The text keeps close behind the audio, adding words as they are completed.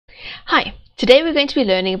Hi, today we're going to be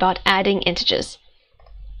learning about adding integers.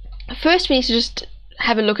 First, we need to just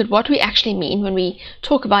have a look at what we actually mean when we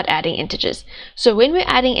talk about adding integers. So when we're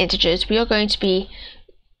adding integers, we are going to be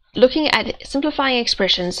looking at simplifying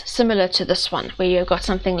expressions similar to this one, where you've got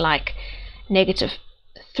something like negative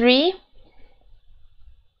 3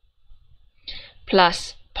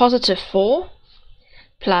 plus positive 4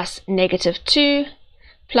 plus negative 2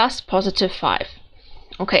 plus positive 5.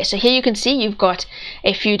 Okay, so here you can see you've got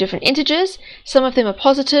a few different integers. Some of them are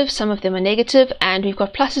positive, some of them are negative, and we've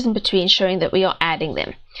got pluses in between showing that we are adding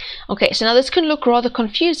them. Okay, so now this can look rather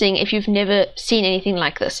confusing if you've never seen anything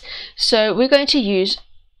like this. So we're going to use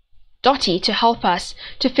Dottie to help us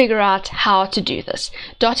to figure out how to do this.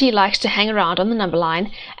 Dottie likes to hang around on the number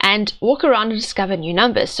line and walk around and discover new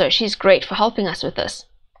numbers, so she's great for helping us with this.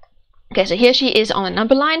 Okay, so here she is on the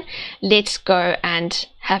number line. Let's go and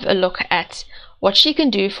have a look at what she can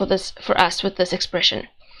do for us with this expression.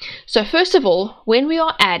 So first of all, when we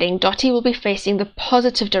are adding, Dottie will be facing the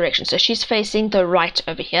positive direction. So she's facing the right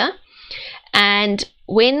over here. And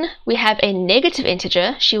when we have a negative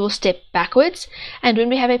integer, she will step backwards. And when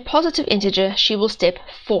we have a positive integer, she will step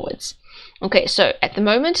forwards. Okay, so at the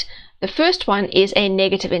moment, the first one is a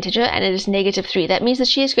negative integer, and it is negative 3. That means that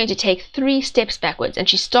she is going to take 3 steps backwards, and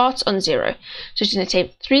she starts on 0. So she's going to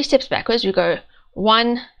take 3 steps backwards. We go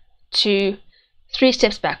 1, 2, 3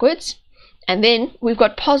 steps backwards, and then we've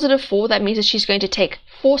got positive 4. That means that she's going to take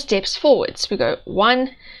 4 steps forwards. We go 1,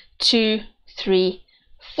 2, 3,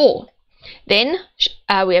 4. Then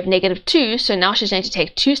we have negative 2, so now she's going to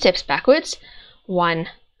take 2 steps backwards, 1,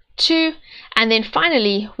 2, and then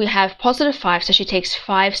finally we have positive 5, so she takes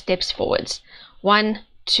 5 steps forwards, 1,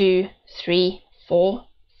 2, 3, 4,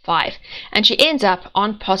 5, and she ends up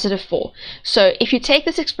on positive 4. So if you take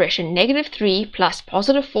this expression, negative 3 plus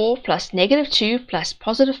positive 4 plus negative 2 plus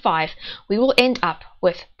positive 5, we will end up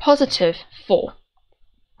with positive 4.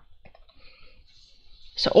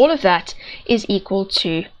 So all of that is equal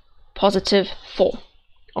to positive 4.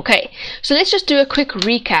 Okay, so let's just do a quick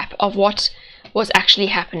recap of what was actually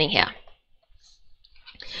happening here.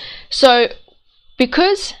 So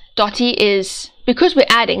because we're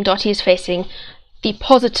adding, Dottie is facing the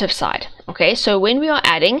positive side. Okay, so when we are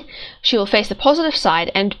adding, she will face the positive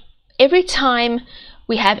side, and every time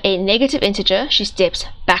we have a negative integer, she steps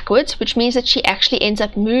backwards, which means that she actually ends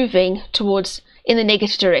up moving in the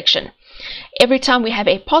negative direction. Every time we have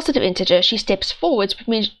a positive integer, she steps forwards,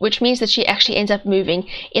 which means that she actually ends up moving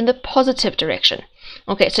in the positive direction.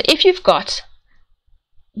 Okay, so if we've got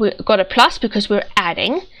a plus because we're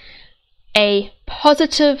adding a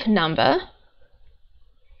positive number,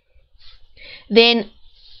 then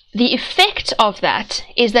the effect of that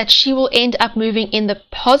is that she will end up moving in the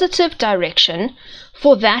positive direction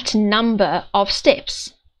for that number of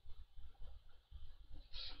steps.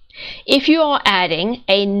 If you are adding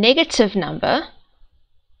a negative number,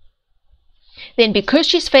 then because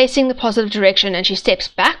she's facing the positive direction and she steps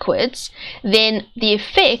backwards, then the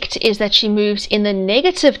effect is that she moves in the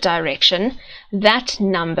negative direction that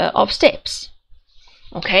number of steps.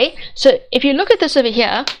 Okay, so if you look at this over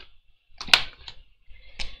here,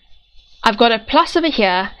 I've got a plus over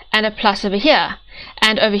here and a plus over here,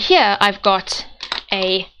 and over here I've got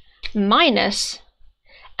a minus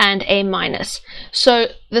and a minus. So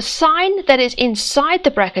the sign that is inside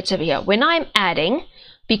the brackets over here, when I'm adding,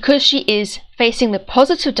 because she is facing the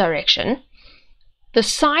positive direction, the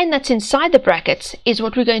sign that's inside the brackets is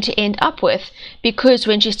what we're going to end up with, because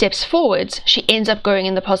when she steps forwards, she ends up going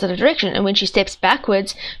in the positive direction, and when she steps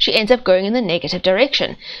backwards, she ends up going in the negative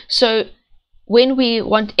direction. So if we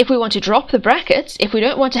want to drop the brackets, if we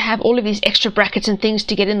don't want to have all of these extra brackets and things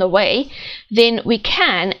to get in the way, then we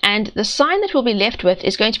can, and the sign that we'll be left with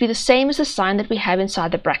is going to be the same as the sign that we have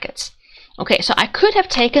inside the brackets. Okay, so I could have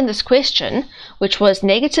taken this question, which was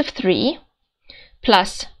negative 3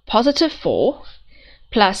 plus positive 4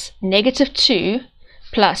 plus negative 2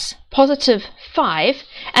 plus positive 5,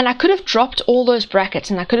 and I could have dropped all those brackets,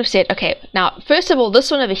 and I could have said, okay, now first of all, this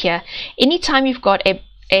one over here, anytime you've got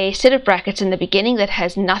a set of brackets in the beginning that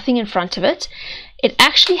has nothing in front of it, it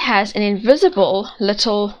actually has an invisible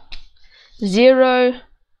little 0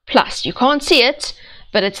 plus. You can't see it,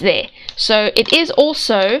 but it's there. So it is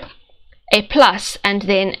also a plus and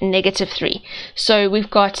then negative 3. So we've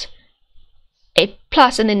got a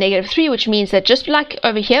plus and then negative 3, which means that just like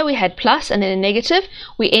over here we had plus and then a negative,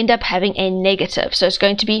 we end up having a negative. So it's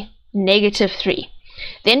going to be negative 3.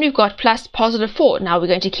 Then we've got plus positive 4. Now we're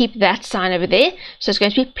going to keep that sign over there. So it's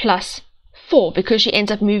going to be plus 4 because she ends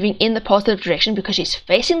up moving in the positive direction because she's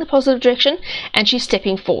facing the positive direction and she's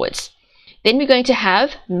stepping forwards. Then we're going to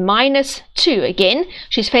have minus 2. Again,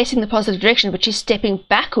 she's facing the positive direction, but she's stepping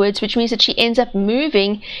backwards, which means that she ends up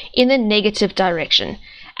moving in the negative direction.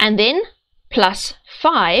 And then plus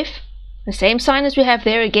 5, the same sign as we have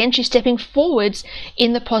there. Again, she's stepping forwards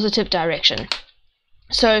in the positive direction.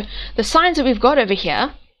 So the signs that we've got over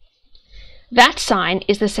here, that sign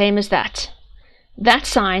is the same as that. That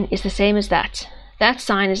sign is the same as that. That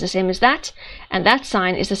sign is the same as that, and that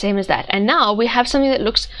sign is the same as that. And now we have something that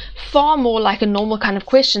looks far more like a normal kind of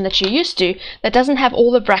question that you're used to, that doesn't have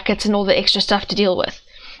all the brackets and all the extra stuff to deal with.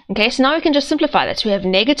 Okay, so now we can just simplify that. So we have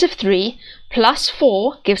negative 3 plus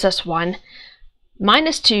 4 gives us 1,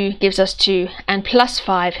 minus 2 gives us 2, and plus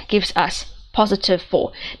 5 gives us positive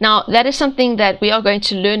 4. Now that is something that we are going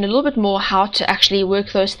to learn a little bit more how to actually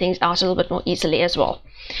work those things out a little bit more easily as well.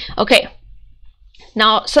 Okay.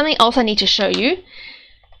 Now, something else I need to show you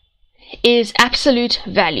is absolute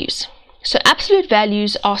values. So absolute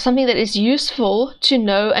values are something that is useful to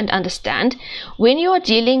know and understand. When you are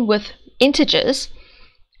dealing with integers,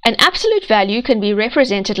 an absolute value can be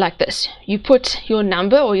represented like this. You put your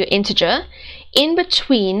number or your integer in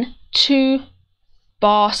between two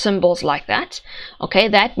bar symbols like that. Okay,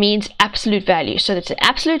 that means absolute value. So that's an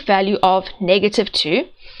absolute value of negative 2.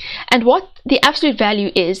 And what the absolute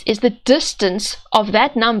value is the distance of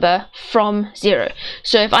that number from 0.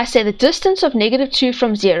 So if I say the distance of negative 2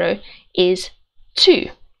 from 0 is 2.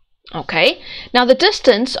 Okay, now the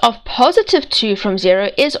distance of positive 2 from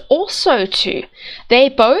 0 is also 2. They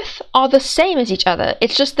both are the same as each other.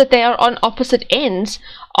 It's just that they are on opposite ends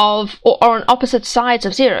of, or on opposite sides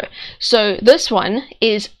of 0. So this one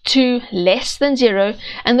is 2 less than 0,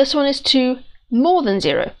 and this one is 2 more than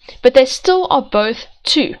 0, but they still are both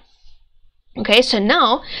 2. Okay, so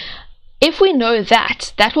now if we know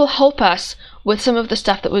that, that will help us with some of the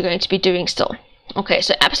stuff that we're going to be doing still. Okay,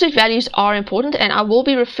 so absolute values are important, and I will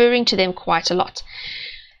be referring to them quite a lot.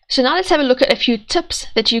 So now let's have a look at a few tips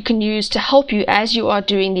that you can use to help you as you are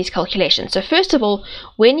doing these calculations. So first of all,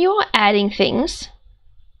 when you are adding things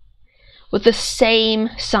with the same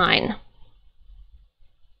sign,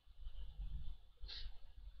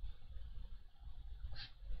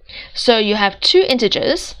 so you have two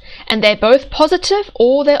integers and they're both positive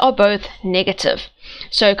or they are both negative.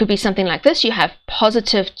 So it could be something like this. You have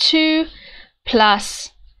positive 2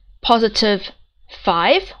 plus positive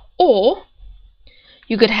 5, or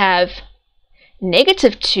you could have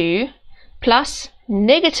negative 2 plus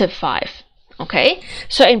negative 5. Okay,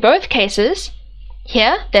 so in both cases,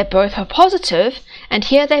 here they both are positive and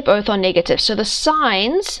here they both are negative. So the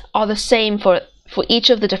signs are the same for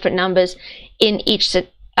each of the different numbers in each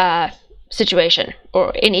situation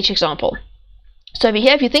or in each example. So over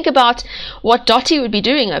here, if you think about what Dottie would be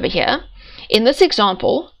doing over here, in this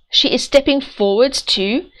example, she is stepping forwards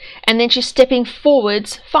 2 and then she's stepping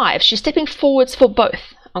forwards 5. She's stepping forwards for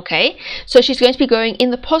both. Okay, so she's going to be going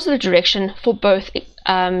in the positive direction for both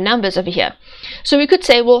numbers over here. So we could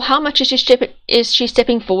say, well, how much is she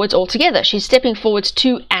stepping forwards altogether? She's stepping forwards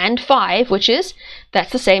 2 and 5,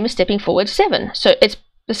 that's the same as stepping forwards 7. So it's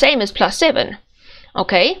the same as plus 7.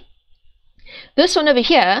 Okay, this one over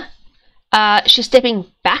here, she's stepping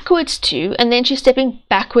backwards 2 and then she's stepping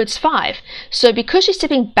backwards 5. So because she's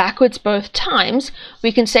stepping backwards both times,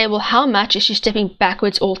 we can say, well, how much is she stepping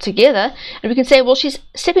backwards altogether? And we can say, well, she's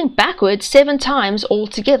stepping backwards 7 times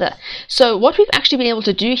altogether. So what we've actually been able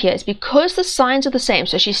to do here is, because the signs are the same,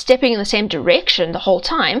 so she's stepping in the same direction the whole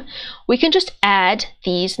time, we can just add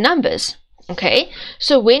these numbers. Okay,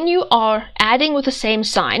 so when you are adding with the same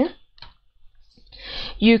sign,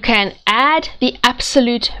 you can add the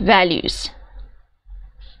absolute values.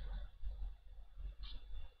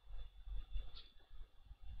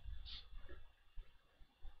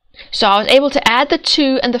 So I was able to add the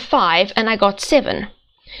 2 and the 5 and I got 7.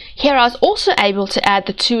 Here I was also able to add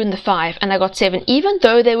the 2 and the 5 and I got 7. Even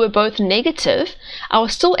though they were both negative, I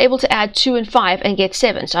was still able to add 2 and 5 and get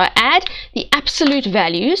 7. So I add the absolute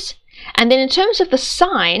values, and then in terms of the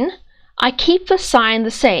sign, I keep the sign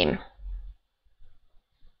the same.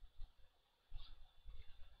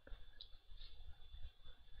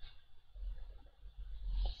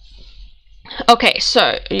 Okay,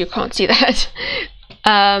 so you can't see that.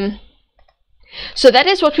 So that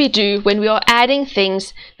is what we do when we are adding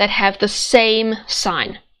things that have the same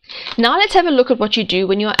sign. Now let's have a look at what you do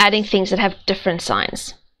when you're adding things that have different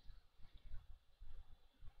signs.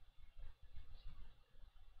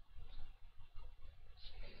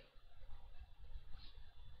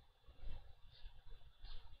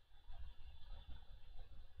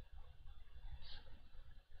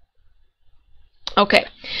 Okay,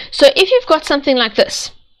 so if you've got something like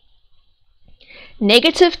this,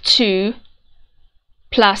 negative 2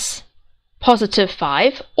 plus positive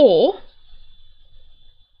 5 or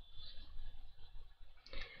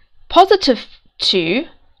positive 2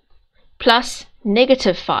 plus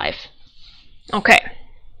negative 5. Okay,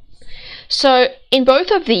 so in both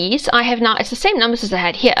of these I have now, it's the same numbers as I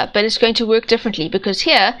had here, but it's going to work differently because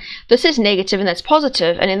here this is negative and that's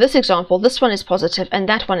positive, and in this example this one is positive and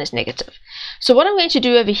that one is negative. So what I'm going to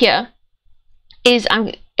do over here is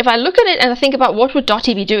if I look at it and I think about what would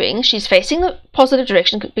Dottie be doing, she's facing the positive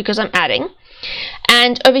direction because I'm adding,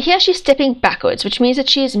 and over here she's stepping backwards, which means that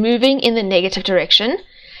she is moving in the negative direction,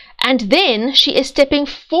 and then she is stepping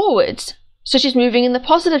forwards, so she's moving in the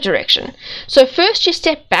positive direction. So first she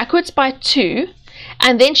stepped backwards by 2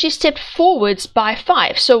 and then she stepped forwards by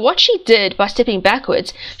 5. So what she did by stepping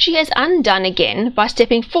backwards, she has undone again by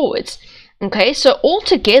stepping forwards. Okay, so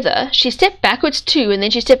altogether she stepped backwards 2 and then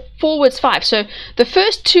she stepped forwards 5. So the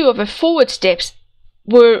first 2 of her forward steps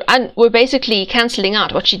were basically cancelling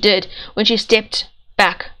out what she did when she stepped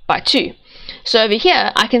back by 2. So over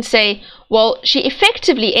here I can say, well, she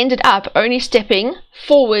effectively ended up only stepping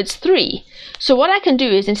forwards 3. So what I can do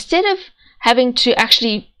is, instead of having to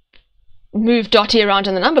actually move Dottie around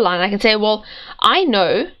on the number line, I can say, well, I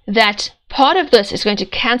know that part of this is going to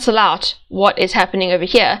cancel out what is happening over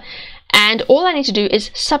here, and all I need to do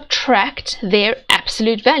is subtract their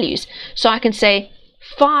absolute values. So I can say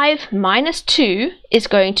 5 minus 2 is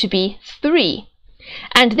going to be 3.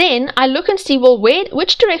 And then I look and see, well,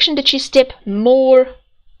 which direction did she step more,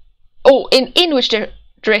 or in which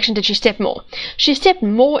direction did she step more? She stepped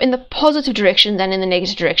more in the positive direction than in the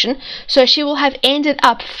negative direction, so she will have ended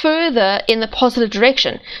up further in the positive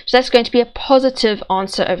direction. So that's going to be a positive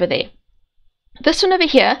answer over there. This one over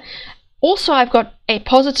here, also I've got a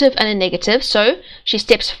positive and a negative, so she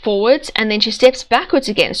steps forwards and then she steps backwards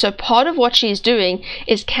again. So part of what she is doing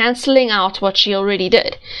is cancelling out what she already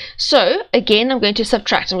did. So again, I'm going to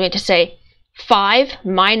subtract. I'm going to say 5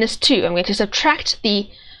 minus 2. I'm going to subtract the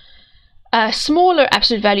smaller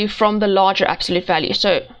absolute value from the larger absolute value.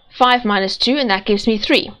 So 5 minus 2, and that gives me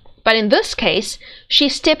 3. But in this case, she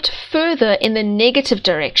stepped further in the negative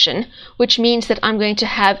direction, which means that I'm going to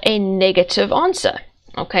have a negative answer.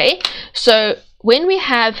 Okay, so when we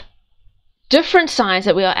have different signs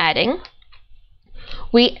that we are adding,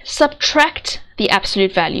 we subtract the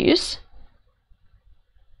absolute values.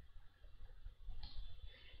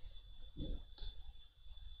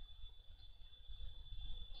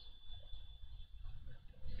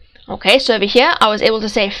 Okay, so over here I was able to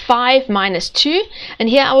say 5 minus 2, and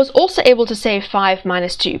here I was also able to say 5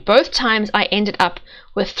 minus 2. Both times I ended up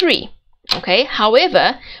with 3. Okay,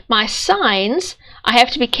 however, my signs, I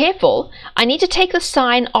have to be careful. I need to take the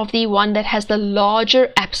sign of the one that has the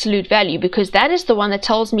larger absolute value, because that is the one that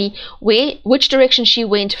tells me which direction she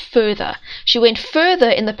went further. She went further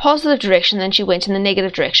in the positive direction than she went in the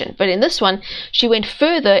negative direction. But in this one, she went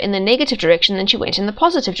further in the negative direction than she went in the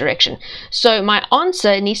positive direction. So my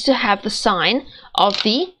answer needs to have the sign of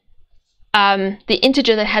the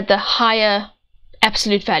integer that had the higher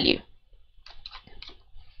absolute value.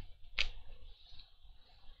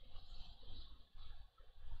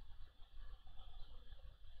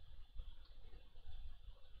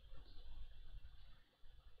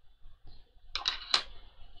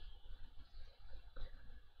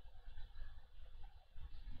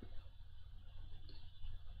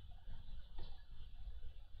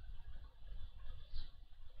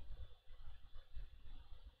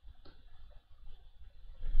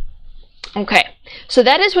 Okay, so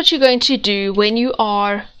that is what you're going to do when you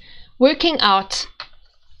are working out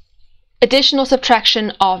addition or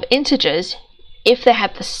subtraction of integers. If they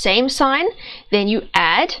have the same sign, then you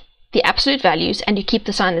add the absolute values and you keep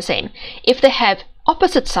the sign the same. If they have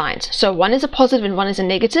opposite signs, so one is a positive and one is a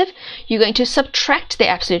negative, you're going to subtract the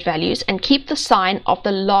absolute values and keep the sign of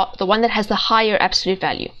the one that has the higher absolute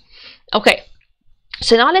value. Okay,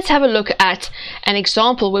 so now let's have a look at an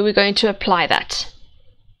example where we're going to apply that.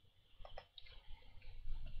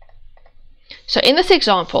 So in this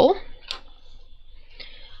example,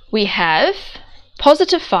 we have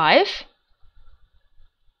positive 5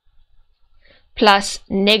 plus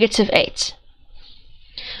negative 8.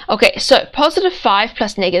 Okay, so positive 5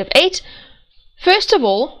 plus negative 8. First of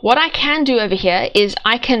all, what I can do over here is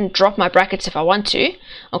I can drop my brackets if I want to.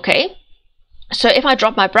 Okay, so if I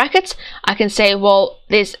drop my brackets, I can say, well,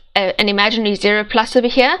 there's an imaginary 0 plus over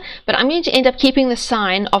here, but I'm going to end up keeping the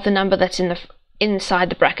sign of the number that's inside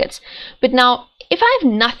the brackets. But now, if I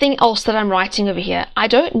have nothing else that I'm writing over here, I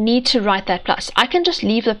don't need to write that plus. I can just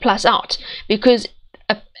leave the plus out, because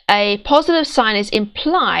a positive sign is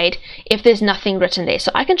implied if there's nothing written there.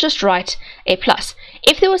 So I can just write a plus.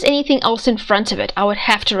 If there was anything else in front of it, I would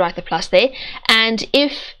have to write the plus there. And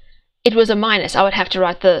if it was a minus, I would have to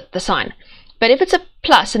write the sign. But if it's a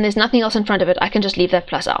plus and there's nothing else in front of it, I can just leave that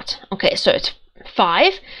plus out. Okay, so it's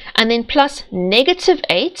 5, and then plus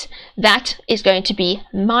 -8, that is going to be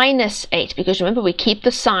 -8, because remember, we keep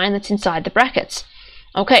the sign that's inside the brackets.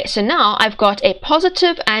 Okay, so now I've got a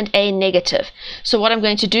positive and a negative. So what I'm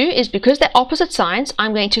going to do is, because they're opposite signs,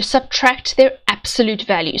 I'm going to subtract their absolute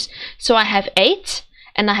values. So I have 8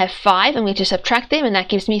 and I have 5. I'm going to subtract them, and that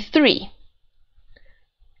gives me 3.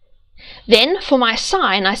 Then for my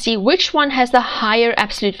sign, I see which one has the higher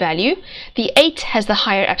absolute value. The 8 has the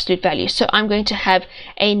higher absolute value, so I'm going to have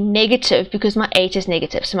a negative because my 8 is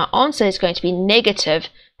negative. So my answer is going to be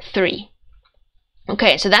 -3.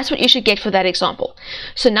 Okay, so that's what you should get for that example.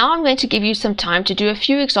 So now I'm going to give you some time to do a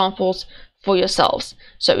few examples for yourselves.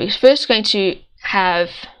 So we're first going to have,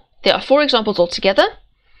 there are 4 examples altogether,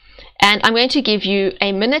 and I'm going to give you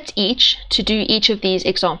a minute each to do each of these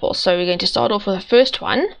examples. So we're going to start off with the first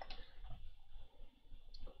one,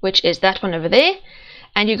 which is that one over there,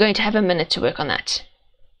 and you're going to have a minute to work on that.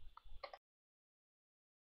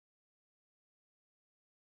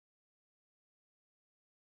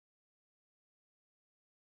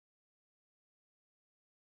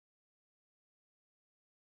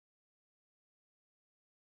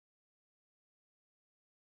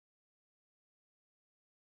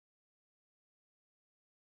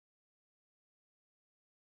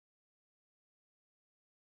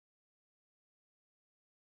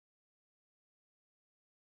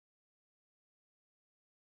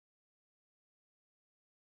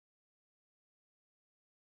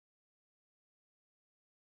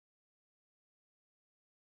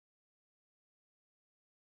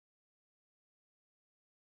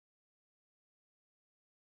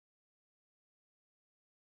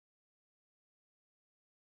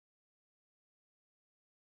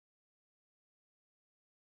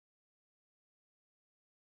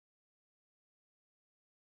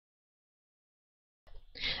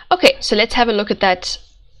 Okay, so let's have a look at that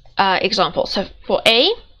example. So for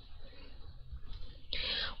A,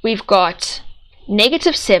 we've got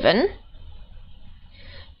 -7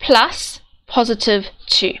 plus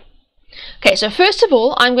 +2. Okay, so first of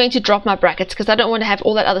all, I'm going to drop my brackets because I don't want to have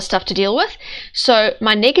all that other stuff to deal with. So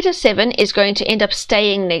my -7 is going to end up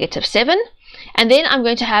staying -7. And then I'm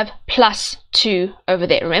going to have +2 over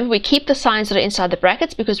there. Remember, we keep the signs that are inside the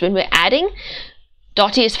brackets because when we're adding,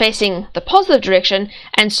 Dottie is facing the positive direction,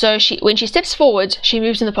 and so when she steps forwards, she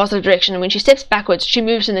moves in the positive direction, and when she steps backwards, she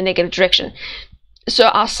moves in the negative direction. So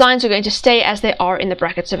our signs are going to stay as they are in the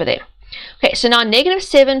brackets over there. Okay, so now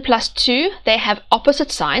 -7 plus 2, they have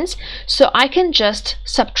opposite signs, so I can just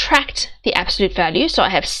subtract the absolute value. So I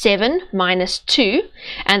have 7 minus 2,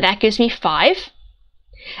 and that gives me 5.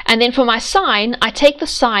 And then for my sign, I take the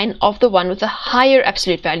sign of the one with the higher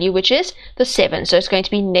absolute value, which is the 7. So it's going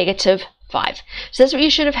to be -5. So that's what you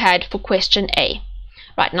should have had for question A.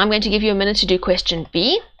 Right, now I'm going to give you a minute to do question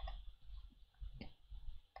B.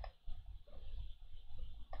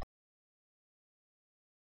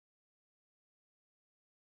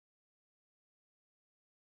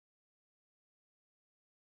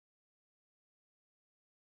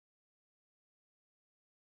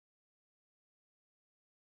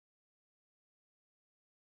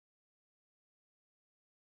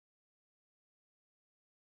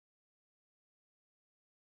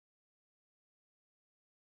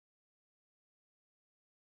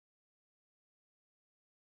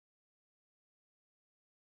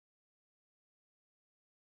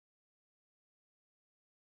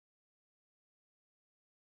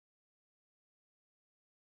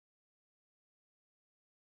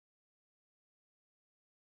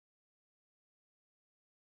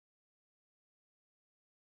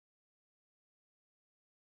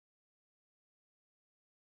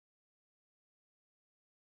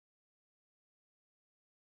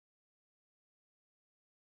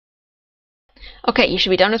 Okay, you should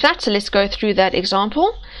be done with that, so let's go through that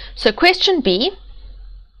example. So question B,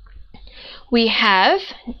 we have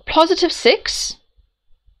 +6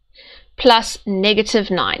 plus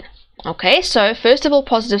 -9. Okay, so first of all,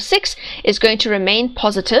 +6 is going to remain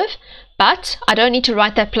positive, but I don't need to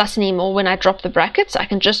write that plus anymore when I drop the brackets. I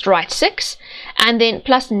can just write 6, and then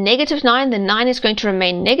plus -9, the 9 is going to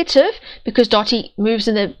remain negative because Dottie moves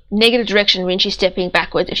in the negative direction when she's stepping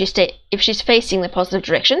backwards if she's facing the positive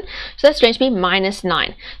direction. So that's going to be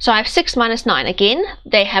 -9. So I have 6 minus 9. Again,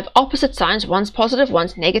 they have opposite signs. One's positive,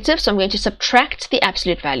 one's negative. So I'm going to subtract the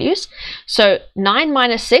absolute values. So 9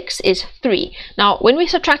 minus 6 is 3. Now, when we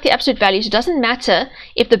subtract the absolute values, it doesn't matter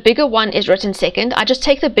if the bigger one is written second. I just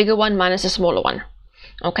take the bigger one minus the smaller one.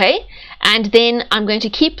 Okay, and then I'm going to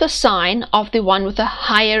keep the sign of the one with a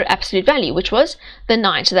higher absolute value, which was the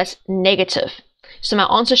 9, so that's negative. So my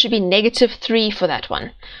answer should be -3 for that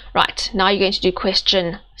one. Right, now you're going to do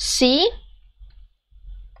question C.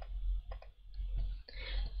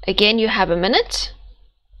 Again, you have a minute.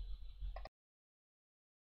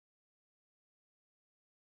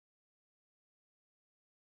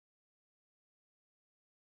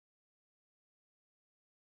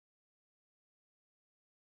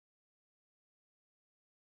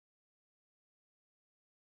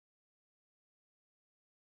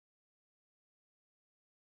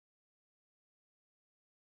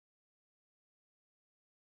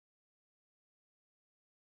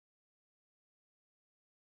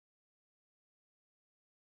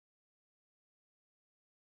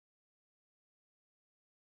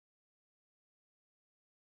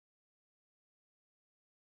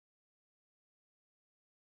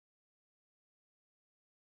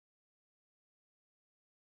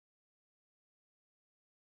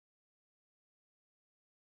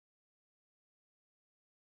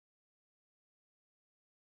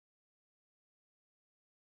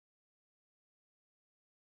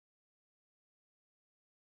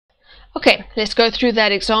 Okay, let's go through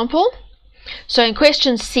that example. So in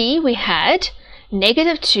question C, we had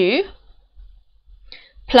 -2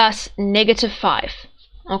 plus -5.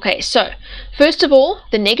 Okay, so first of all,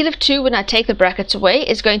 the -2, when I take the brackets away,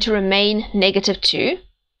 is going to remain -2.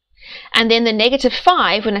 And then the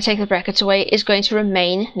 -5, when I take the brackets away, is going to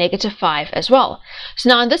remain -5 as well. So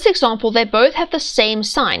now in this example, they both have the same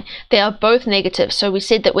sign. They are both negative. So we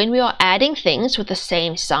said that when we are adding things with the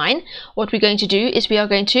same sign, what we're going to do is we are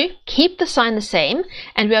going to keep the sign the same,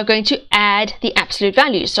 and we are going to add the absolute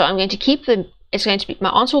values. So I'm going to keep them. It's going to be,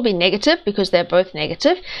 my answer will be negative because they're both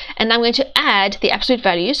negative, and I'm going to add the absolute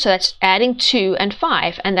values. So that's adding 2 and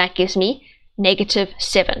 5, and that gives me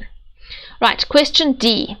 -7. Right, question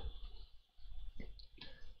D.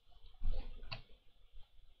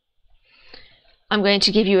 I'm going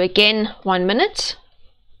to give you again 1 minute.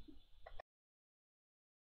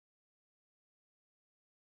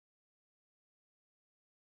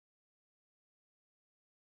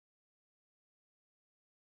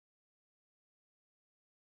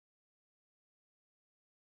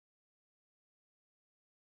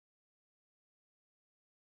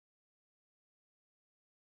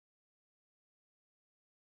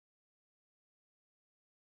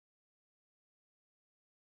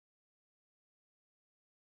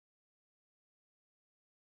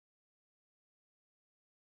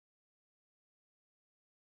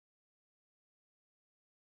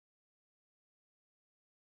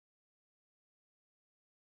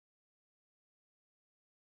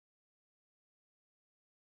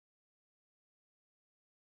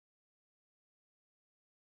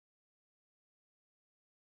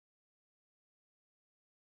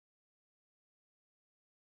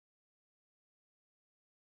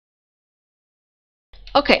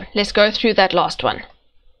 Okay, let's go through that last one.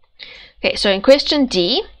 Okay, so in question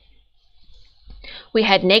D, we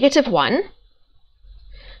had -1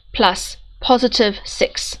 plus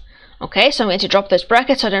 +6. Okay, so I'm going to drop those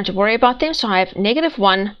brackets so I don't have to worry about them. So I have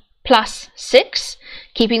 -1 plus 6,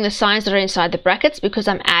 keeping the signs that are inside the brackets because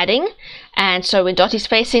I'm adding. And so when Dottie's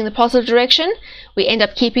facing the positive direction, we end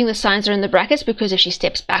up keeping the signs that are in the brackets, because if she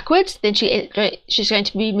steps backwards, then she's going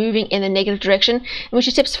to be moving in the negative direction. And when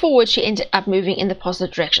she steps forward, she ends up moving in the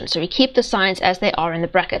positive direction. So we keep the signs as they are in the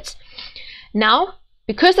brackets. Now,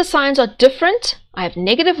 because the signs are different, I have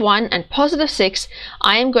 -1 and +6,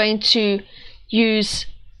 I am going to use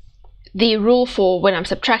the rule for when I'm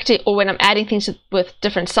subtracting or when I'm adding things with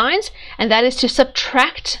different signs, and that is to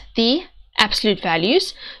subtract the absolute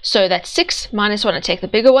values. So that's 6 minus 1. I take the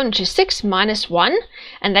bigger one, which is 6 minus 1,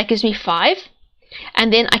 and that gives me 5.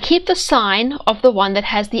 And then I keep the sign of the one that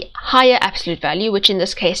has the higher absolute value, which in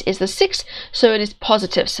this case is the 6, so it is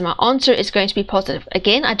positive. So my answer is going to be positive.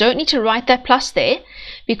 Again, I don't need to write that plus there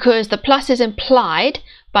because the plus is implied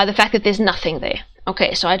by the fact that there's nothing there.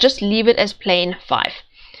 Okay, so I just leave it as plain 5.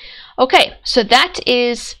 Okay, so that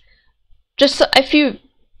is just a few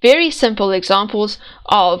very simple examples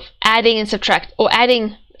of adding and subtract, or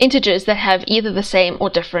adding integers that have either the same or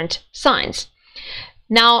different signs.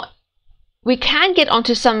 Now, we can get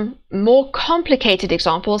onto some more complicated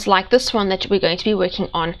examples like this one that we're going to be working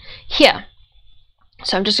on here.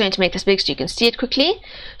 So I'm just going to make this big so you can see it quickly.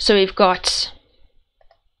 So we've got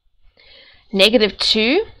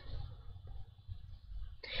 -2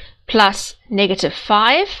 plus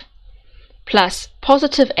 -5 plus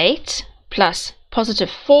 +8 plus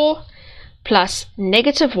 +4 plus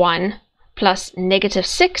 -1 plus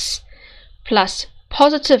 -6 plus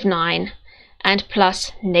 +9 and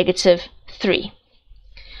plus negative 3.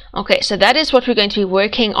 Okay, so that is what we're going to be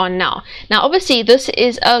working on now. Now, obviously, this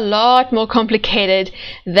is a lot more complicated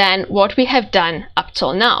than what we have done up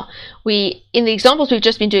till now. In the examples we've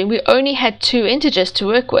just been doing, we only had 2 integers to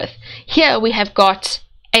work with. Here we have got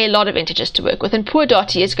a lot of integers to work with, and poor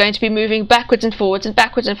Dottie is going to be moving backwards and forwards and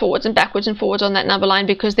backwards and forwards and backwards and forwards on that number line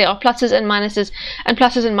because there are pluses and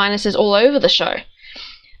minuses all over the show.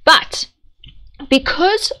 But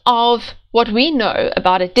because of what we know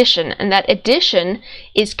about addition, and that addition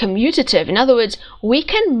is commutative, in other words, we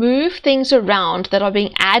can move things around that are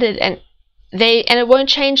being added and it won't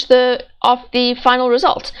change the final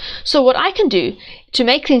result. So what I can do to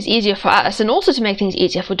make things easier for us and also to make things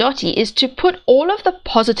easier for Dottie is to put all of the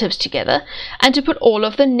positives together and to put all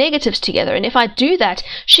of the negatives together. And if I do that,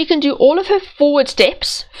 she can do all of her forward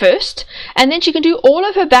steps first, and then she can do all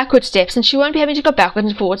of her backward steps, and she won't be having to go backwards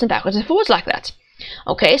and forwards like that.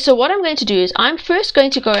 Okay, so what I'm going to do is I'm first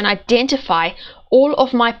going to go and identify all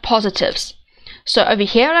of my positives. So over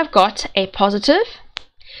here I've got a positive,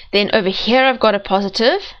 then over here I've got a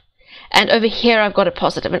positive, and over here I've got a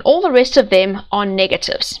positive, and all the rest of them are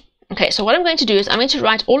negatives. Okay, so what I'm going to do is I'm going to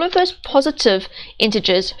write all of those positive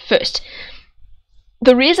integers first.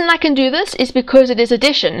 The reason I can do this is because it is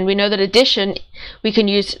addition, and we know that addition we can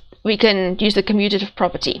use the commutative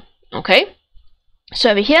property. Okay,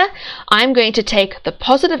 so over here I'm going to take the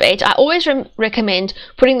positive 8. I always recommend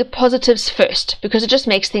putting the positives first because it just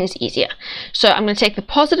makes things easier. So I'm going to take the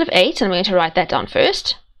positive 8 and I'm going to write that down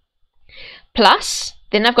first, plus,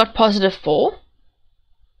 then I've got positive 4,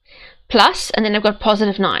 plus, and then I've got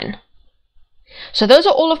positive 9. So those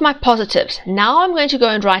are all of my positives. Now I'm going to go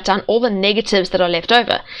and write down all the negatives that are left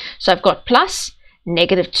over. So I've got plus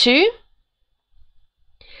negative 2,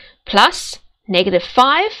 plus negative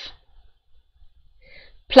 5,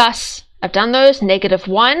 plus, I've done those, negative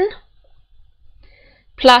 1,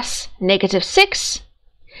 plus negative 6,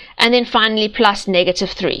 and then finally plus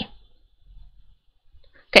negative 3.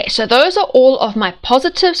 Okay, so those are all of my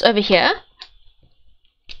positives over here,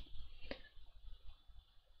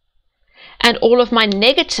 and all of my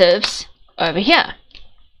negatives over here.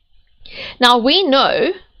 Now we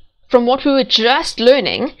know from what we were just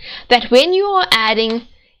learning that when you are adding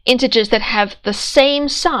integers that have the same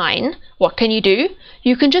sign, what can you do?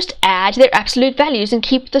 You can just add their absolute values and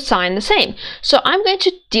keep the sign the same. So I'm going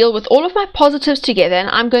to deal with all of my positives together, and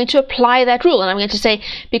I'm going to apply that rule, and I'm going to say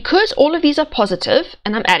because all of these are positive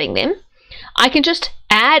and I'm adding them, I can just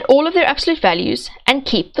add all of their absolute values and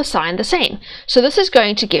keep the sign the same. So this is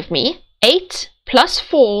going to give me 8 plus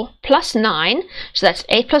 4 plus 9, so that's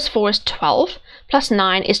 8 plus 4 is 12, plus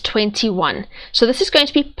 9 is 21. So this is going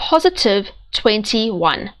to be positive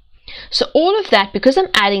 21. So all of that, because I'm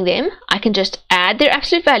adding them, I can just add their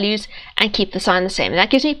absolute values and keep the sign the same. And that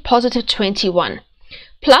gives me positive 21.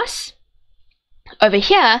 Plus, over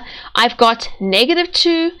here, I've got negative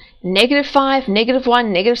 2, negative 5, negative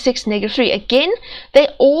 1, negative 6, negative 3. Again, they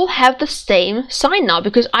all have the same sign now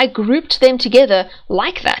because I grouped them together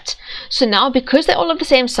like that. So now, because they all have the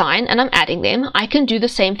same sign and I'm adding them, I can do the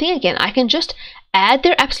same thing again. I can just add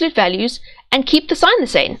their absolute values and keep the sign the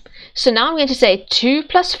same. So now I'm going to say 2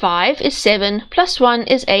 plus 5 is 7, plus 1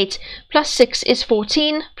 is 8, plus 6 is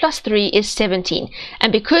 14, plus 3 is 17.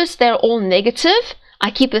 And because they're all negative,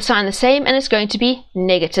 I keep the sign the same, and it's going to be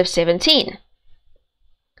negative 17.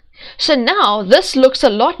 So now this looks a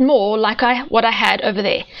lot more like what I had over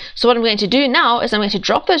there. So what I'm going to do now is I'm going to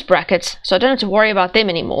drop those brackets so I don't have to worry about them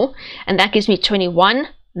anymore. And that gives me 21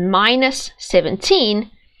 minus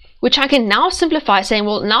 17, which I can now simplify saying,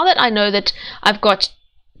 well, now that I know that I've got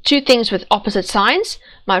two things with opposite signs,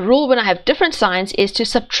 my rule when I have different signs is to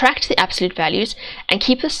subtract the absolute values and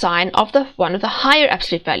keep the sign of the one with the higher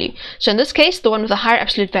absolute value. So in this case, the one with the higher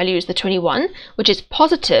absolute value is the 21, which is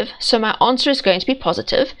positive, so my answer is going to be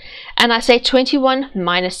positive. And I say 21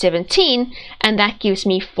 minus 17, and that gives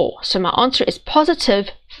me 4. So my answer is positive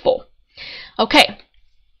 4. Okay,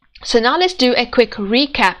 so now let's do a quick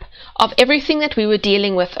recap of everything that we were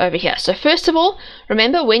dealing with over here. So first of all,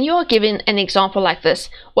 remember when you are given an example like this,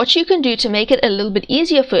 what you can do to make it a little bit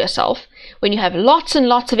easier for yourself when you have lots and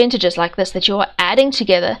lots of integers like this that you are adding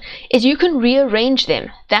together is you can rearrange them.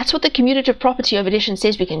 That's what the commutative property of addition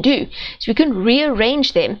says we can do. So we can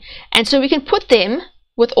rearrange them, and so we can put them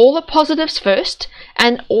with all the positives first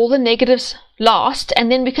and all the negatives last,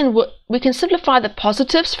 and then we can simplify the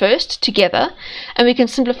positives first together, and we can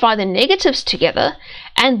simplify the negatives together,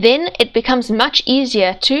 and then it becomes much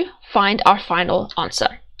easier to find our final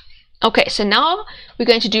answer. Okay, so now we're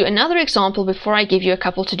going to do another example before I give you a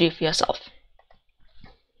couple to do for yourself.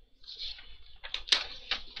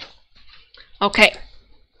 Okay,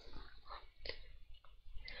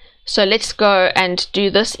 So let's go and do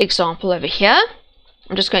this example over here.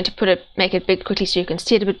 I'm just going to make it big quickly so you can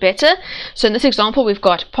see it a bit better. So in this example, we've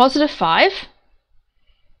got positive 5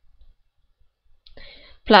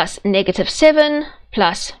 plus negative 7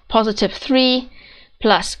 plus positive 3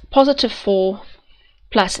 plus positive 4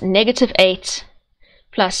 plus negative 8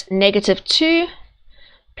 plus negative 2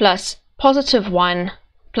 plus positive 1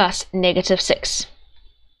 plus negative 6.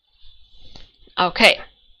 Okay.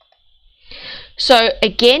 So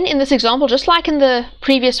again, in this example, just like in the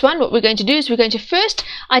previous one, what we're going to do is we're going to first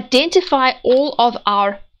identify all of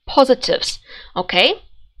our positives. Okay.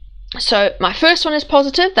 So my first one is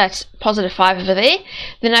positive, that's positive 5 over there.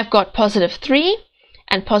 Then I've got positive 3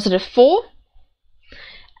 and positive 4.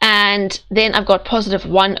 And then I've got positive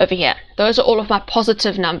 1 over here. Those are all of my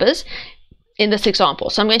positive numbers in this example.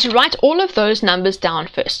 So I'm going to write all of those numbers down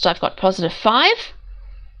first. So I've got positive 5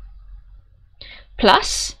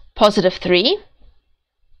 plus positive 3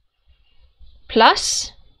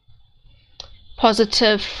 plus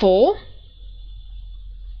positive 4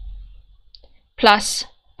 plus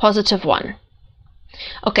positive 1.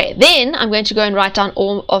 Okay, then I'm going to go and write down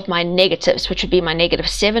all of my negatives, which would be my negative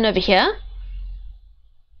 7 over here,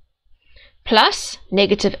 plus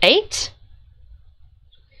negative 8,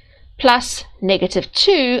 plus negative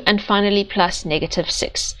 2, and finally plus negative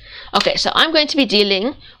 6. Okay, so I'm going to be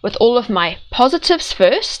dealing with all of my positives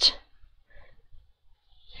first,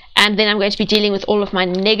 and then I'm going to be dealing with all of my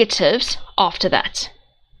negatives after that.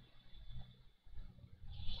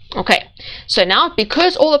 Okay, so now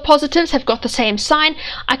because all the positives have got the same sign,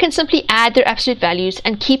 I can simply add their absolute values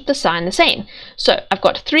and keep the sign the same. So I've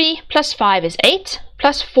got 3 plus 5 is 8,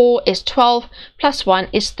 plus 4 is 12, plus 1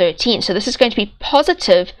 is 13. So this is going to be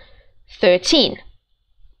positive 13.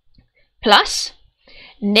 Plus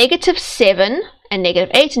negative 7 and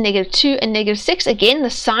negative 8 and negative 2 and negative 6. Again, the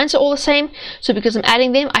signs are all the same. So because I'm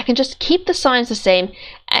adding them, I can just keep the signs the same,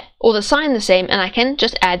 or the sign the same, and I can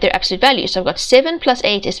just add their absolute value. So I've got 7 plus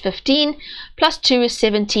 8 is 15, plus 2 is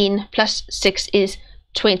 17, plus 6 is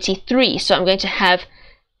 23. So I'm going to have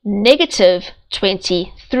negative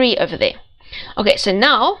 23 over there. Okay, so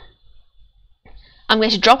now I'm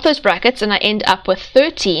going to drop those brackets and I end up with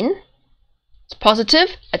 13. It's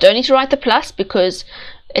positive. I don't need to write the plus because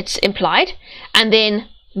it's implied. And then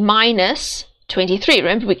minus 23.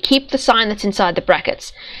 Remember, we keep the sign that's inside the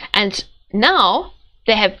brackets. And now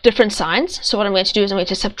they have different signs. So what I'm going to do is I'm going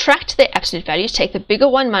to subtract their absolute values, take the bigger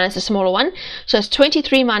one minus the smaller one. So it's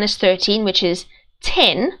 23 minus 13, which is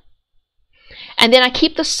 10. And then I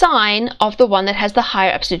keep the sign of the one that has the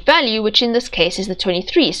higher absolute value, which in this case is the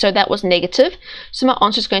 23. So that was negative. So my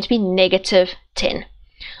answer is going to be negative 10.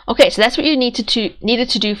 Okay, so that's what you needed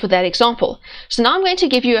to do for that example. So now I'm going to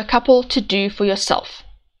give you a couple to do for yourself.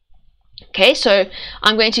 Okay, so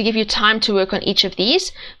I'm going to give you time to work on each of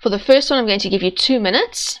these. For the first one, I'm going to give you 2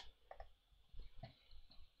 minutes.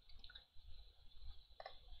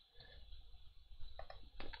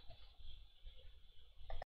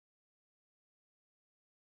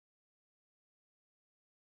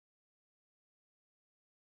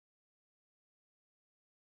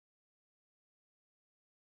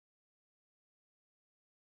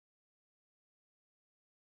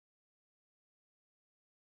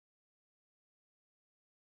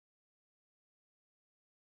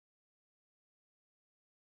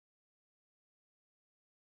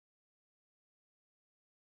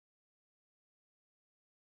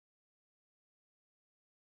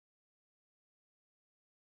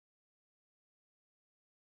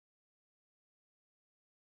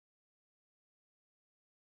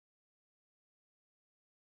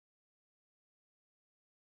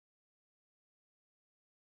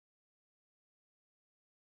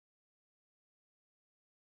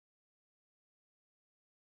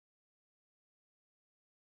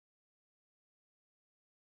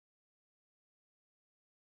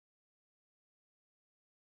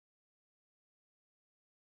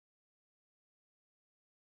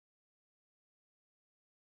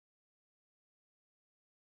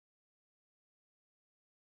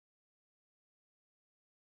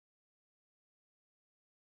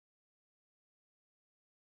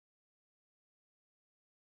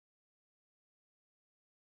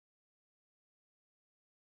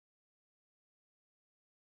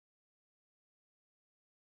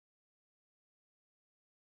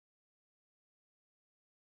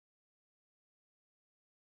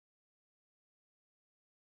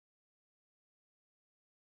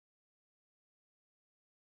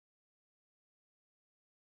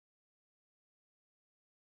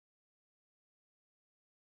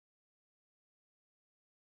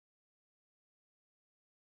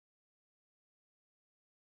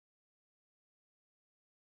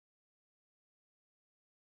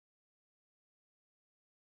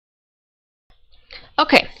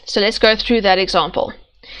 Okay, so let's go through that example.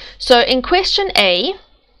 So in question A,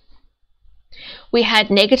 we had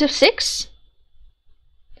 -6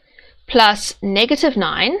 plus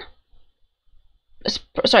 -9,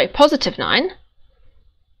 sorry, +9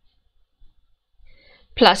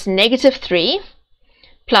 plus -3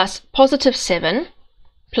 plus +7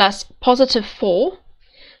 plus +4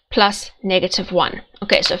 plus -1.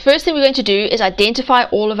 Okay, so first thing we're going to do is identify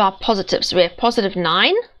all of our positives. So we have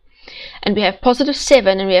 +9, and we have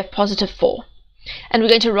 +7, and we have +4. And we're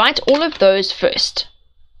going to write all of those first.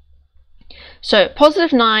 So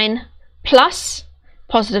 +9 plus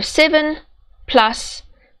 +7 plus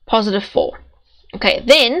 +4. Okay,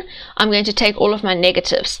 then I'm going to take all of my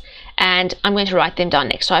negatives and I'm going to write them down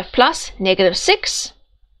next. So I have plus -6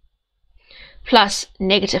 plus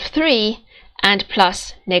 -3 and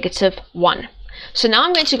plus -1. So now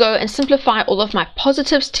I'm going to go and simplify all of my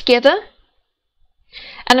positives together,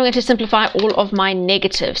 and I'm going to simplify all of my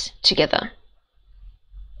negatives together.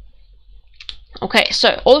 Okay,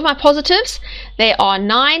 so all of my positives, they are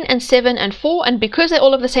 9 and 7 and 4, and because they're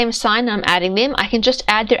all of the same sign, I'm adding them, I can just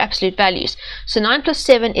add their absolute values. So 9 plus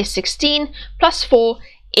 7 is 16, plus 4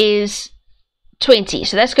 is 20.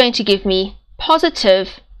 So that's going to give me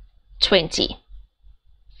 +20.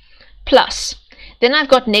 Plus, then I've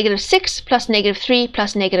got -6 plus -3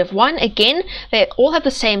 plus -1. Again, they all have the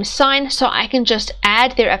same sign, so I can just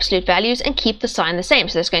add their absolute values and keep the sign the same.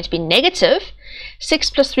 So that's going to be -6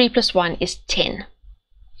 plus 3 plus 1 is 10.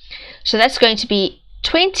 So that's going to be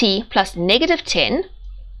 20 plus -10,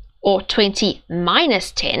 or 20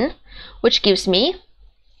 minus 10, which gives me,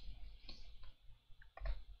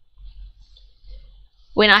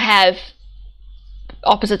 when I have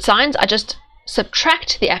opposite signs, I just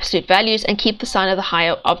subtract the absolute values and keep the sign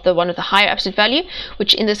of the one with the higher absolute value,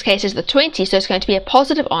 which in this case is the 20. So it's going to be a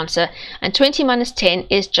positive answer, and 20 minus 10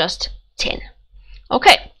 is just 10.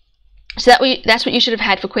 Okay, so that's what you should have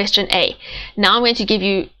had for question A. Now I'm going to give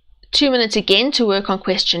you 2 minutes again to work on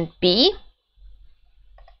question B.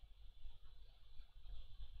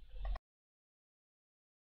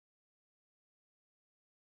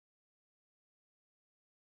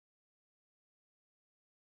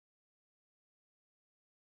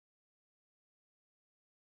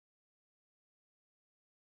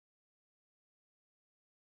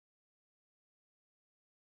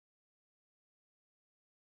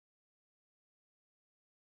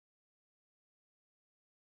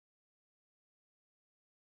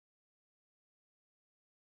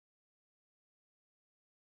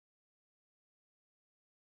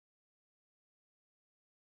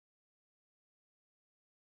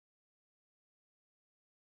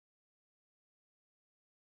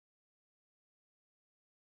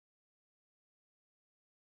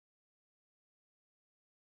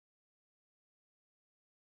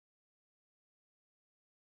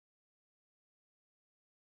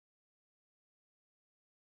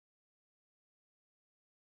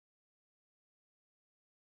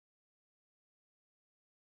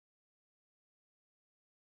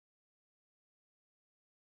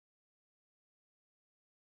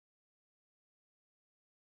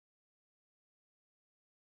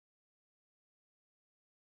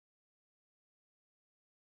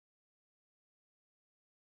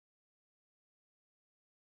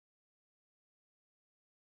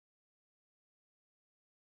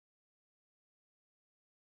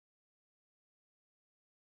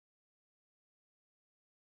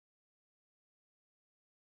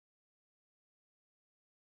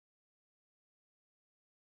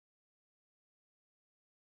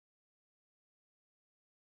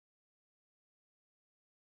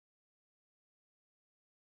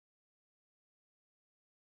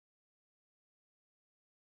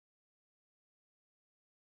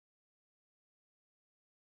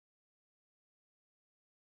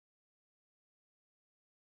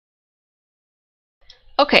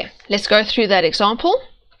 Okay, let's go through that example.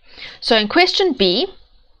 So in question B,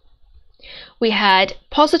 we had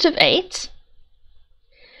 +8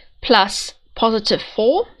 plus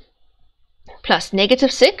 +4 plus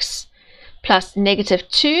 -6 plus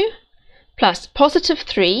 -2 plus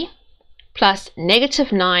 +3 plus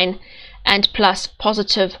 -9 and plus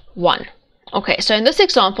 +1. Okay, so in this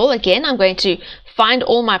example, again, I'm going to find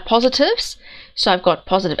all my positives. So I've got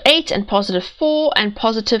 +8 and +4 and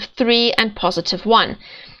 +3 and +1.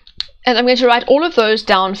 And I'm going to write all of those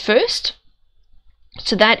down first.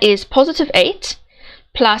 So that is +8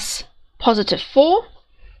 plus +4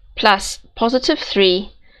 plus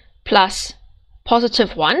 +3 plus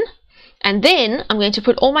 +1. And then I'm going to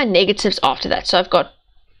put all my negatives after that. So I've got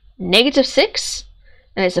 -6,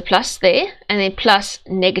 and there's a plus there, and then plus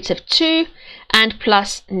 -2 and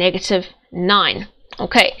plus -9.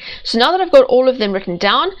 Okay, so now that I've got all of them written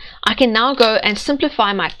down, I can now go and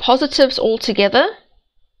simplify my positives all together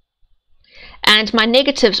and my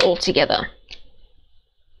negatives all together.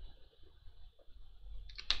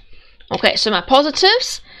 Okay, so my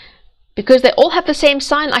positives, because they all have the same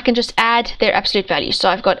sign, I can just add their absolute value. So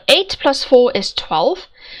I've got 8 plus 4 is 12,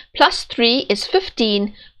 plus 3 is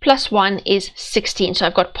 15, plus 1 is 16. So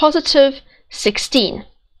I've got positive 16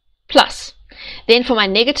 plus. Then for my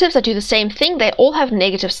negatives, I do the same thing. They all have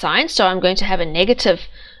negative signs, so I'm going to have a negative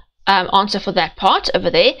answer for that part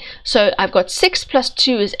over there. So I've got 6 plus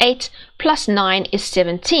 2 is 8, plus 9 is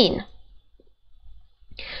 17.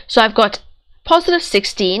 So I've got positive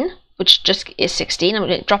 16, which just is 16.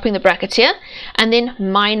 I'm dropping the brackets here, and then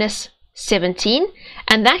minus 17.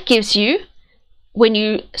 And that gives you, when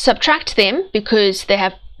you subtract them, because they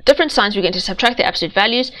have different signs, we're going to subtract the absolute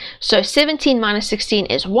values. So 17 minus 16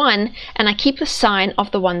 is 1, and I keep the sign of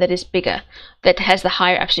the one that is bigger, that has the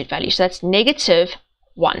higher absolute value. So that's negative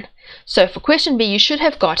 1. So for question B, you should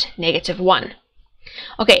have got negative 1.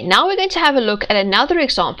 Okay, now we're going to have a look at another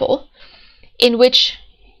example in which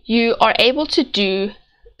you are able to do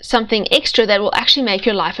something extra that will actually make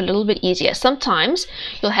your life a little bit easier. Sometimes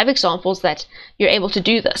you'll have examples that you're able to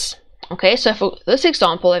do this. Okay, so for this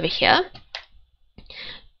example over here,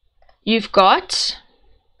 you've got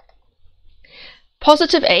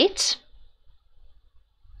positive 8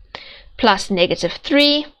 plus negative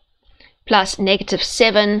 3 plus negative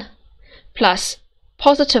 7 plus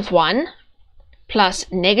positive 1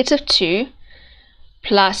 plus negative 2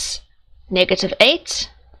 plus negative 8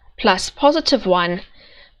 plus positive 1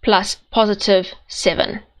 plus positive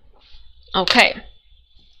 7. Okay.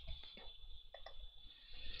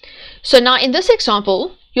 So now in this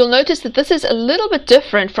example, you'll notice that this is a little bit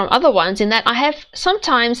different from other ones in that I have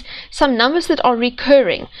sometimes some numbers that are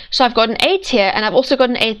recurring. So I've got an 8 here and I've also got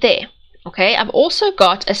an 8 there. Okay, I've also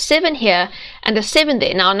got a 7 here and a 7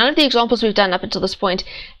 there. Now, none of the examples we've done up until this point,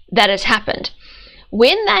 that has happened.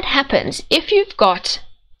 When that happens, if you've got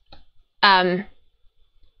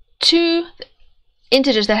two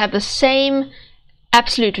integers that have the same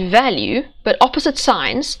absolute value but opposite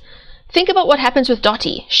signs, think about what happens with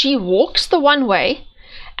Dottie. She walks the one way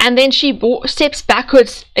and then she steps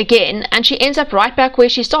backwards again and she ends up right back where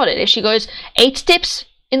she started. If she goes 8 steps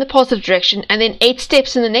in the positive direction and then 8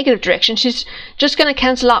 steps in the negative direction, she's just going to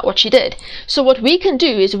cancel out what she did. So what we can do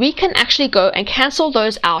is we can actually go and cancel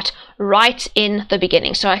those out right in the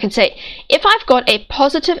beginning. So I can say, if I've got a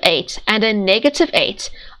positive 8 and a negative 8,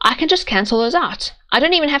 I can just cancel those out. I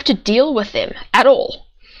don't even have to deal with them at all.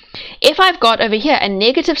 If I've got over here a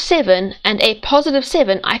negative 7 and a positive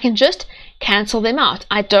 7, I can just cancel them out.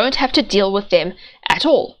 I don't have to deal with them at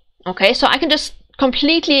all. Okay, so I can just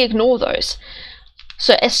completely ignore those.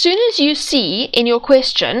 So as soon as you see in your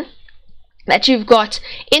question that you've got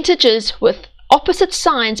integers with opposite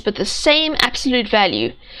signs but the same absolute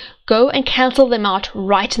value, go and cancel them out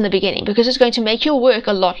right in the beginning, because it's going to make your work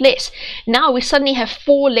a lot less. Now we suddenly have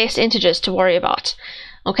 4 less integers to worry about.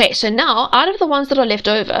 Okay, so now out of the ones that are left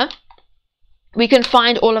over, we can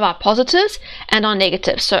find all of our positives and our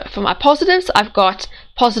negatives. So for my positives, I've got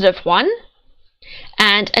positive 1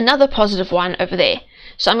 and another positive 1 over there.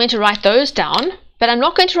 So I'm going to write those down, but I'm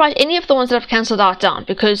not going to write any of the ones that I've cancelled out down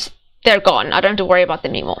because they're gone. I don't have to worry about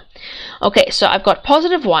them anymore. Okay, so I've got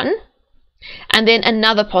positive 1 and then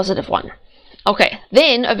another positive 1. Okay,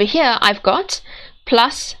 then over here I've got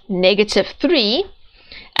plus negative 3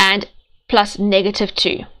 and plus negative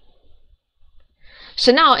 2.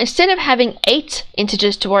 So now instead of having 8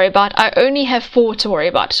 integers to worry about, I only have 4 to worry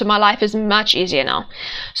about. So my life is much easier now.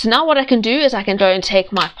 So now what I can do is I can go and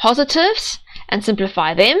take my positives and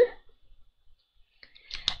simplify them,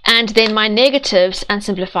 and then my negatives and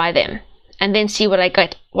simplify them, and then see what I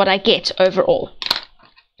get overall.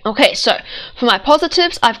 Okay, so for my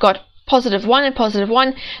positives, I've got positive 1 and positive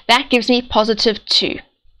 1. That gives me positive 2.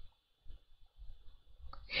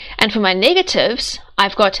 And for my negatives,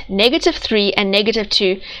 I've got negative 3 and negative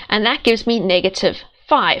 2, and that gives me negative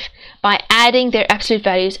 5 by adding their absolute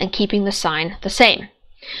values and keeping the sign the same.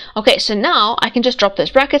 Okay, so now I can just drop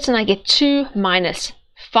those brackets and I get 2 minus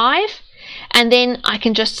 5. And then I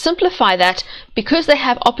can just simplify that. Because they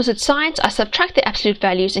have opposite signs, I subtract the absolute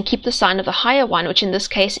values and keep the sign of the higher one, which in this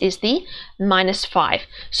case is the minus 5.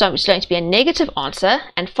 So it's going to be a negative answer,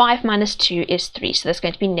 and 5 minus 2 is 3. So that's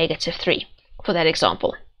going to be negative 3 for that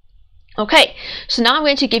example. Okay, so now I'm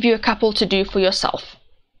going to give you a couple to do for yourself.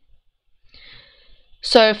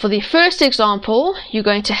 So for the first example, you're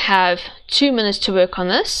going to have 2 minutes to work on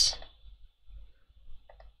this.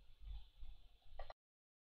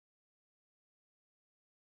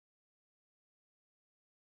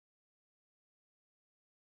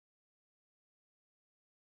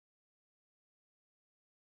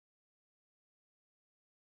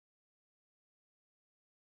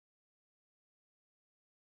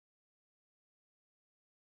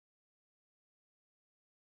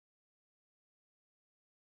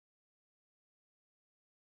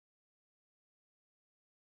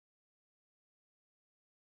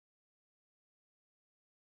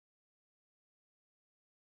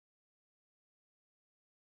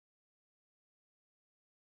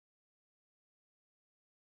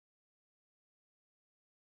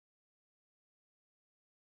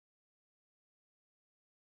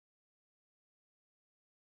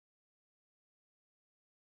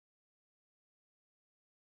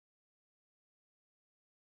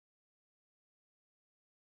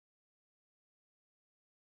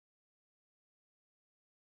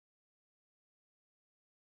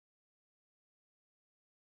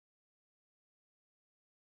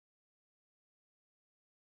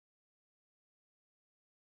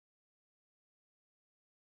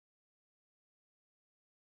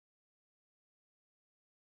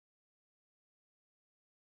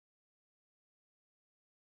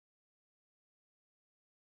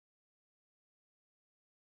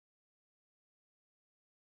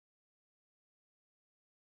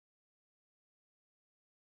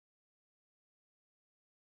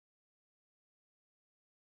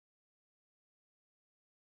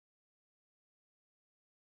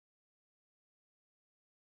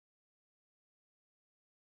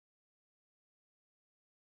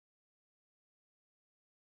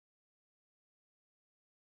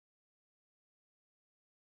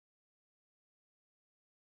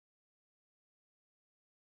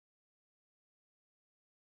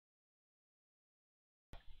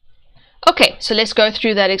 Okay, so let's go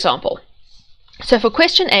through that example. So for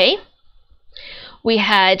question A, we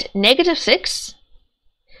had -6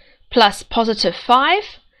 plus +5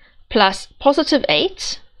 plus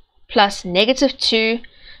 +8 plus -2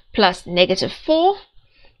 plus -4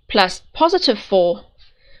 plus +4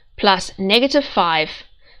 plus -5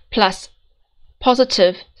 plus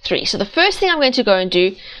 +3. So the first thing I'm going to go and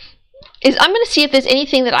do is I'm going to see if there's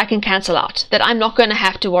anything that I can cancel out, that I'm not going to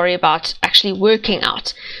have to worry about actually working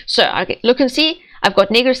out. So I look and see, I've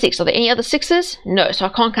got -6. Are there any other 6s? No, so I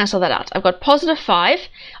can't cancel that out. I've got +5.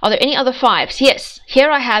 Are there any other 5s? Yes.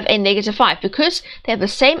 Here I have a -5. Because they have the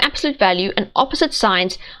same absolute value and opposite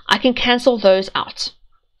signs, I can cancel those out.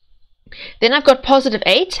 Then I've got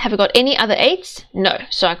 +8. Have I got any other 8s? No,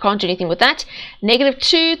 so I can't do anything with that.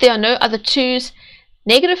 -2, there are no other 2s.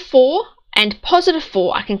 -4 and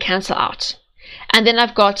 +4 I can cancel out. And then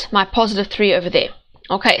I've got my +3 over there.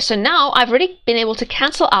 Okay, so now I've already been able to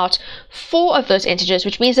cancel out 4 of those integers,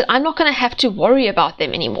 which means that I'm not going to have to worry about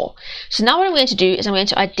them anymore. So now what I'm going to do is I'm going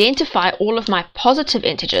to identify all of my positive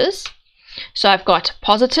integers. So I've got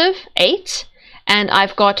 +8 and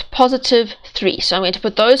I've got +3. So I'm going to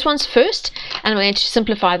put those ones first, and I'm going to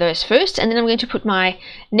simplify those first, and then I'm going to put my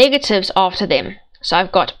negatives after them. So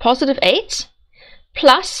I've got +8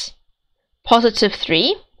 plus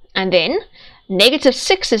 +3, and then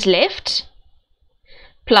 -6 is left,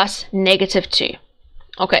 plus -2.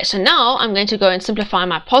 Okay, so now I'm going to go and simplify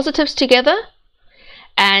my positives together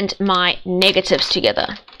and my negatives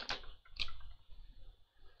together,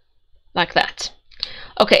 like that.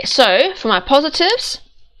 Okay, so for my positives,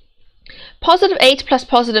 +8 plus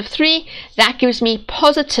 +3, that gives me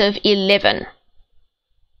 +11.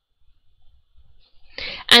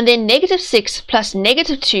 And then -6 plus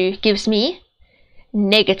 -2 gives me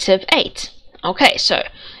 -8. Okay, so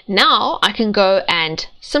now I can go and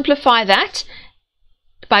simplify that.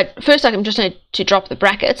 But first I'm just going to drop the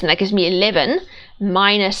brackets, and that gives me 11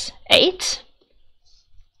 minus 8.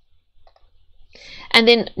 And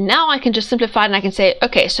then now I can just simplify it, and I can say,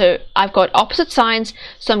 okay, so I've got opposite signs,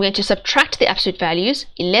 so I'm going to subtract the absolute values.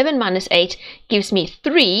 11 minus 8 gives me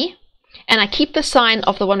 3, and I keep the sign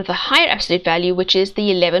of the one of the higher absolute value, which is the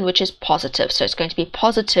 11, which is positive. So it's going to be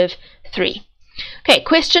 +3. Okay,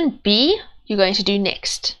 question B, you're going to do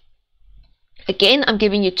next. Again, I'm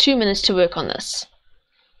giving you 2 minutes to work on this.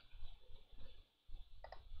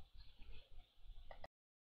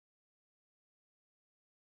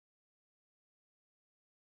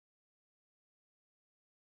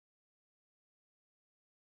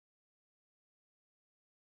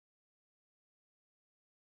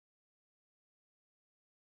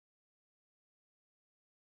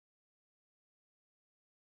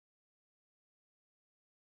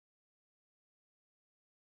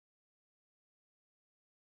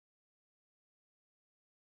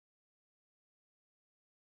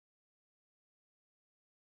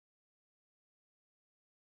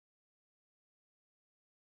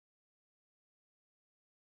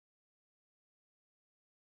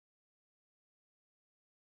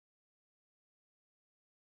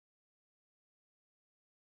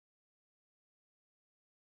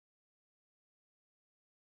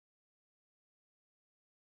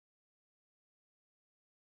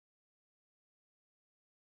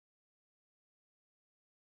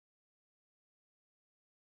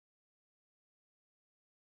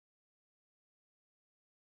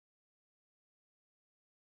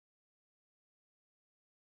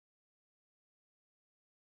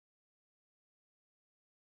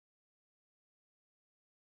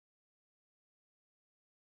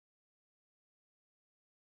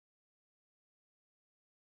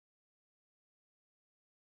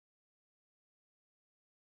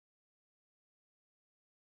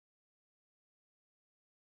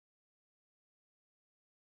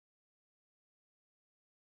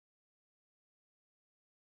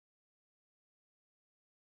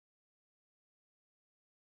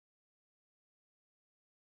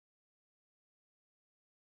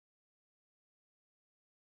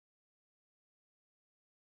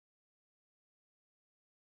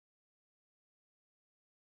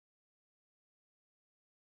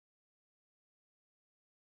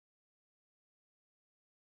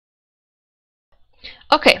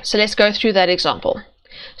 Okay, so let's go through that example.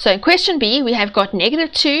 So in question B, we have got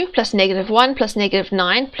 -2 plus -1 plus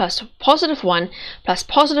 -9 plus +1 plus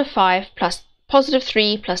 +5 plus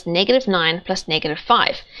 +3 plus -9 plus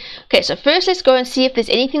 -5. Okay, so first let's go and see if there's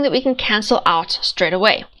anything that we can cancel out straight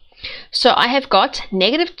away. So I have got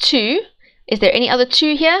 -2 Is there any other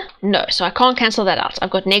 2 here? No, so I can't cancel that out.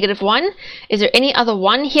 I've got -1. Is there any other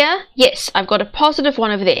 1 here? Yes, I've got a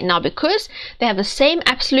 +1 over there. Now, because they have the same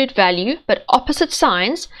absolute value but opposite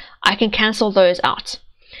signs, I can cancel those out.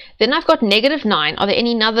 Then I've got -9. Are there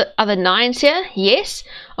any other 9s here? Yes.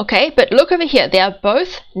 Okay, but look over here. They are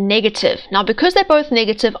both negative. Now, because they're both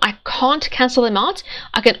negative, I can't cancel them out.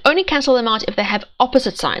 I can only cancel them out if they have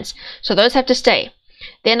opposite signs. So those have to stay.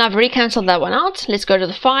 Then I've already cancelled that one out. Let's go to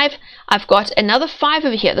the 5. I've got another 5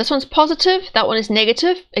 over here. This one's positive. That one is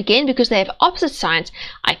negative. Again, because they have opposite signs,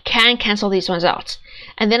 I can cancel these ones out.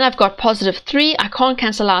 And then I've got +3. I can't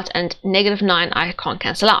cancel out. And -9, I can't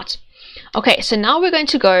cancel out. Okay, so now we're going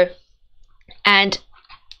to go and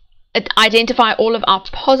identify all of our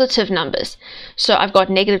positive numbers. So I've got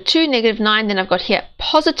 -2, -9, then I've got here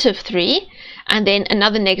 +3, and then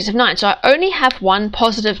another -9. So I only have one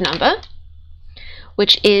positive number,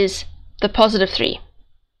 which is the +3.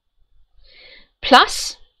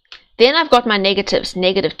 Plus, then I've got my negatives,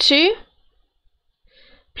 -2,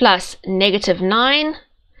 plus -9,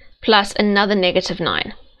 plus another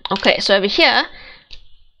 -9. Okay, so over here,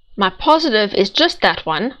 my positive is just that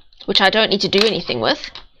one, which I don't need to do anything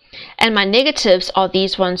with, and my negatives are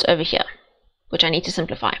these ones over here, which I need to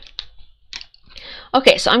simplify.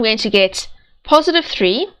 Okay, so I'm going to get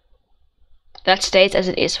 +3, that stays as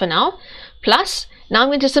it is for now, plus, now I'm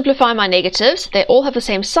going to simplify my negatives. They all have the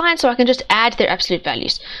same sign, so I can just add their absolute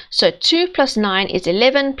values. So 2 plus 9 is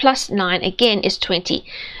 11, plus 9 again is 20.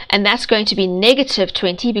 And that's going to be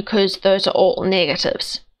 -20 because those are all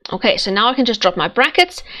negatives. Okay, so now I can just drop my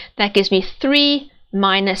brackets. That gives me 3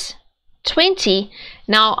 minus 20.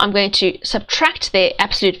 Now I'm going to subtract their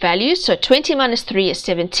absolute values. So 20 minus 3 is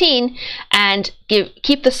 17, and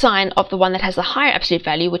keep the sign of the one that has the higher absolute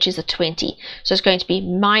value, which is a 20. So it's going to be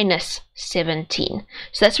minus 17.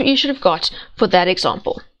 So that's what you should have got for that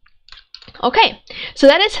example. Okay, so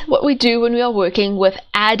that is what we do when we are working with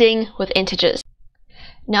adding with integers.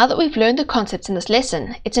 Now that we've learned the concepts in this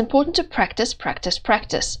lesson, it's important to practice, practice,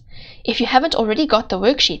 practice. If you haven't already got the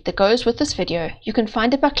worksheet that goes with this video, you can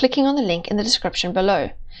find it by clicking on the link in the description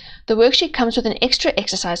below. The worksheet comes with an extra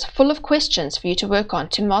exercise full of questions for you to work on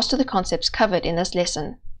to master the concepts covered in this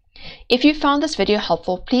lesson. If you found this video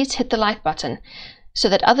helpful, please hit the like button so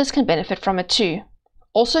that others can benefit from it too.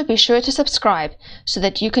 Also, be sure to subscribe so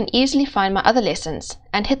that you can easily find my other lessons,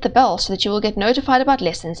 and hit the bell so that you will get notified about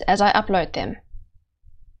lessons as I upload them.